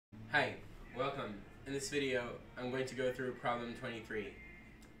Hi, welcome. In this video, I'm going to go through problem 23.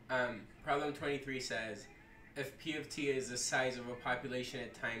 Problem 23 says, if P of t is the size of a population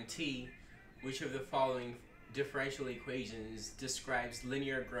at time t, which of the following differential equations describes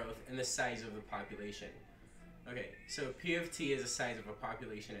linear growth in the size of the population? Okay, so P of t is the size of a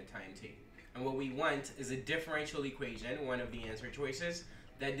population at time t. And what we want is a differential equation, one of the answer choices,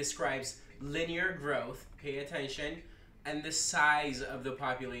 that describes linear growth, pay attention, and the size of the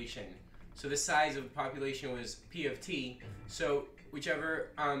population. So the size of the population was P of t, so whichever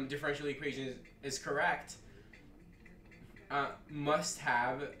differential equation is correct must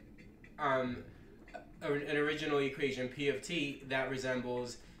have an original equation, P of t, that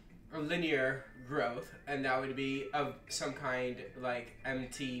resembles a linear growth, and that would be of some kind like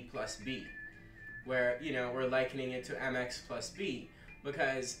mt plus b, where, you know, we're likening it to mx plus b,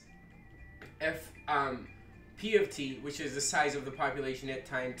 because if P of t, which is the size of the population at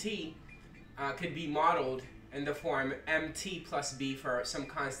time t, could be modeled in the form mt plus b for some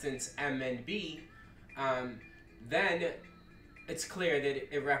constants m and b, then it's clear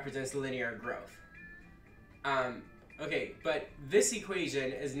that it represents linear growth. Okay, but this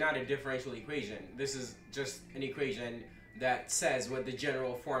equation is not a differential equation. This is just an equation that says what the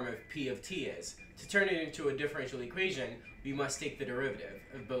general form of P of t is. To turn it into a differential equation, we must take the derivative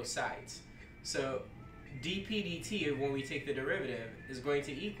of both sides. So dp dt, when we take the derivative, is going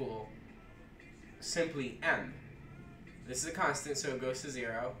to equal simply m. This is a constant, so it goes to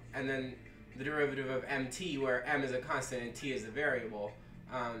 0, and then the derivative of mt, where m is a constant and t is the variable,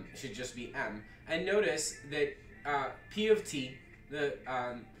 should just be m. And notice that P of t, the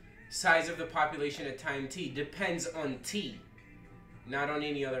size of the population at time t, depends on t, not on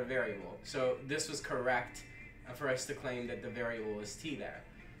any other variable. So this was correct for us to claim that the variable is t there.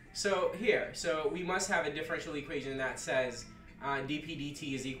 So so we must have a differential equation that says dp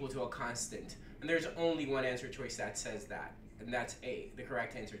dt is equal to a constant. And there's only one answer choice that says that, and that's A, the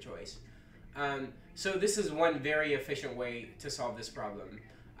correct answer choice. So this is one very efficient way to solve this problem.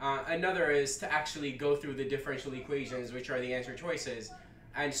 Another is to actually go through the differential equations, which are the answer choices,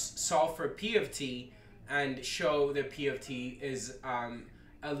 and solve for P of t and show that P of t is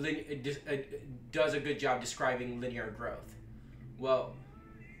does a good job describing linear growth. Well,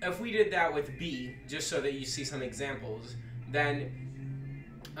 if we did that with B, just so that you see some examples, then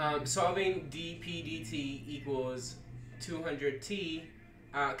solving dp dt equals 200t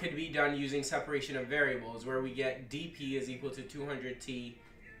could be done using separation of variables, where we get dp is equal to 200t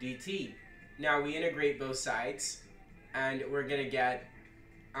dt. Now we integrate both sides, and we're going to get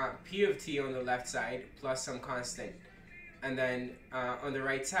P of t on the left side plus some constant. And then on the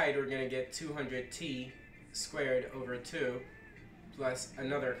right side, we're going to get 200t squared over 2 plus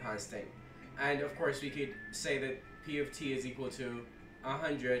another constant. And of course, we could say that P of t is equal to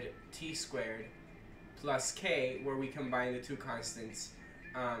 100t squared plus k, where we combine the two constants,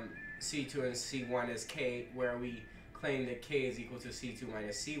 c2 and c1 as k, where we claim that k is equal to c2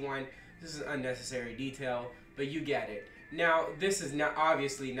 minus c1. This is unnecessary detail, but you get it. Now, this is not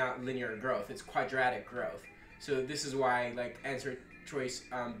obviously not linear growth, it's quadratic growth. So this is why, like, answer choice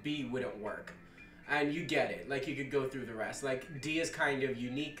B wouldn't work. And you get it, like, you could go through the rest. Like, D is kind of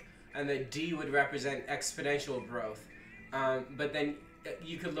unique, and that D would represent exponential growth. But then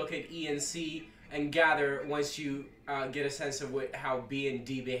you could look at E and C and gather, once you get a sense of how B and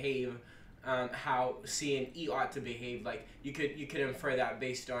D behave, how C and E ought to behave. Like, you could infer that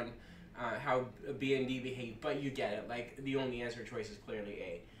based on how B and D behave, but you get it. Like, the only answer choice is clearly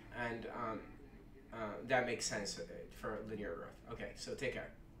A, and that makes sense for linear growth. Okay, so take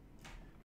care.